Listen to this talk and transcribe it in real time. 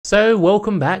So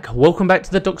welcome back to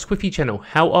the Squiffy channel.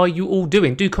 How are you all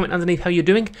doing? Do comment underneath how you're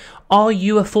doing. Are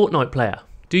you a Fortnite player?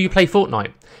 Do you play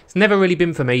Fortnite? It's never really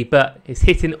been for me, but it's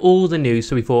hitting all the news,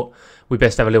 so we thought we'd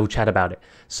best have a little chat about it.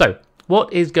 So,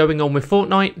 what is going on with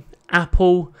Fortnite?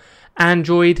 Apple,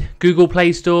 Android, Google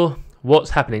Play Store,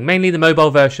 what's happening? Mainly the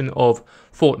mobile version of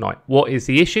Fortnite. What is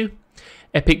the issue?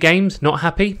 Epic Games, not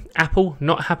happy. Apple,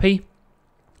 not happy.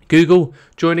 Google,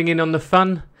 joining in on the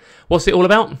fun. What's it all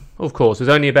about? Of course, it's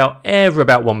only ever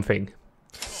about one thing.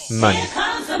 Money.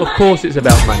 Of course it's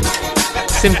about money.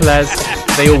 Simple as,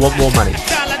 they all want more money.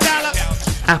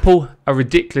 Apple, a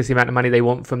ridiculous amount of money they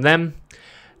want from them.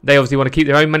 They obviously want to keep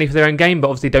their own money for their own game, but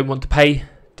obviously don't want to pay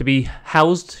to be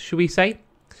housed, should we say.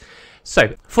 So,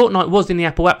 Fortnite was in the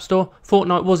Apple App Store,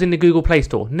 Fortnite was in the Google Play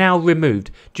Store, now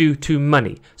removed due to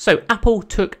money. So, Apple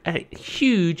took a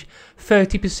huge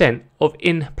 30% of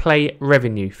in-play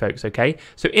revenue, folks, okay?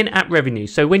 So, in-app revenue.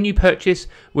 So, when you purchase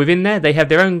within there, they have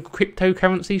their own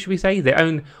cryptocurrency, should we say? Their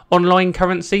own online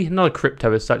currency, not a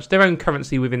crypto as such, their own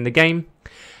currency within the game.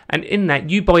 And in that,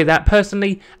 you buy that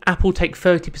personally, Apple take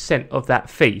 30% of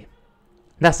that fee.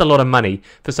 That's a lot of money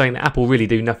for something that Apple really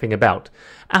do nothing about.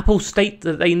 Apple state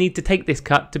that they need to take this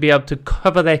cut to be able to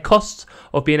cover their costs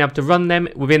of being able to run them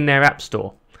within their App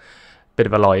Store. Bit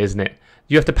of a lie, isn't it?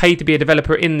 You have to pay to be a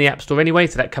developer in the App Store anyway,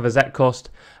 so that covers that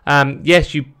cost.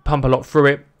 Yes, you pump a lot through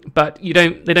it, but they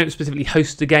don't specifically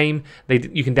host the game.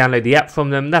 You can download the app from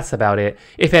them. That's about it.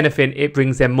 If anything, it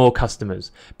brings them more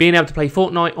customers. Being able to play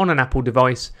Fortnite on an Apple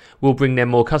device will bring them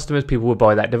more customers. People will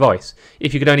buy that device.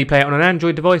 If you could only play it on an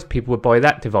Android device, people would buy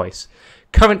that device.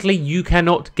 Currently, you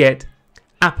cannot get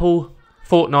Apple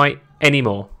Fortnite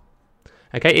anymore.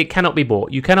 Okay, it cannot be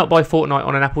bought. You cannot buy Fortnite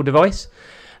on an Apple device.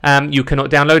 You cannot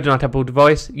download it on an Apple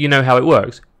device. You know how it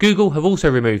works. Google have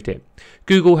also removed it.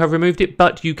 Google have removed it,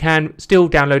 but you can still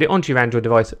download it onto your Android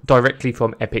device directly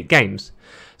from Epic Games.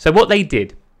 So what they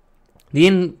did, the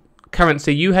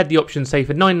in-currency, you had the option, say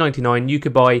for $9.99, you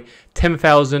could buy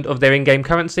 10,000 of their in-game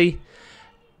currency.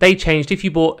 They changed, if you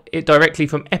bought it directly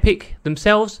from Epic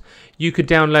themselves, you could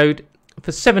download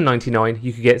for $7.99,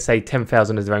 you could get, say,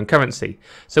 10,000 as their own currency.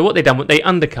 So what they done, they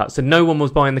undercut, so no one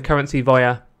was buying the currency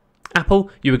via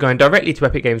Apple. You were going directly to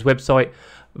Epic Games website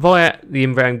via the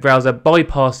in-game browser,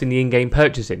 bypassing the in-game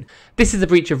purchasing. This is a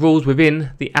breach of rules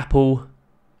within the Apple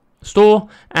Store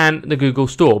and the Google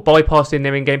Store. Bypassing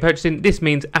their in-game purchasing, this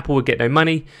means Apple would get no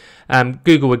money,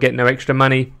 Google would get no extra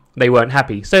money. They weren't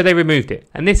happy, so they removed it.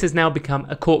 And this has now become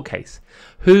a court case.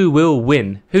 Who will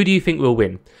win? Who do you think will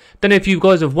win? Don't know if you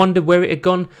guys have wondered where it had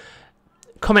gone.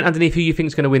 Comment underneath who you think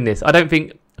is going to win this. I don't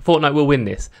think Fortnite will win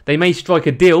this. They may strike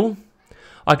a deal.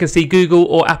 I can see Google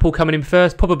or Apple coming in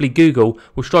first. Probably Google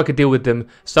will strike a deal with them,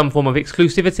 some form of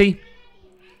exclusivity,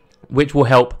 which will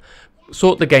help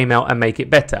sort the game out and make it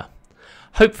better.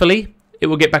 Hopefully, it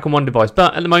will get back on one device,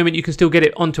 but at the moment you can still get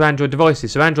it onto Android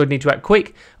devices, so Android need to act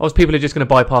quick, or else people are just going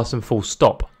to bypass them full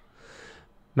stop.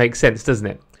 Makes sense, doesn't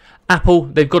it? Apple,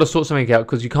 they've got to sort something out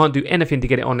because you can't do anything to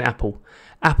get it on Apple.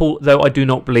 Apple, though, I do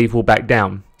not believe will back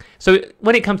down. So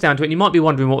when it comes down to it, and you might be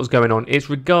wondering what was going on, it's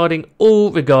regarding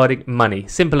money.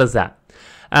 Simple as that.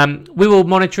 We will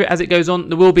monitor it as it goes on.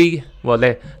 There will be, well,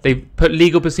 they've put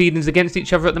legal proceedings against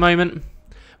each other at the moment.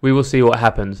 We will see what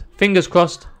happens. Fingers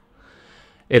crossed,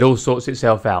 it all sorts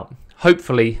itself out.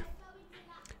 Hopefully,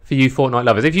 for you Fortnite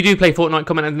lovers. If you do play Fortnite,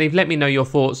 comment underneath, let me know your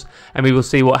thoughts, and we will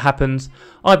see what happens.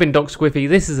 I've been Squiffy.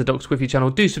 This is the Squiffy channel.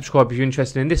 Do subscribe if you're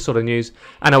interested in this sort of news,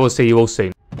 and I will see you all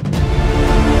soon.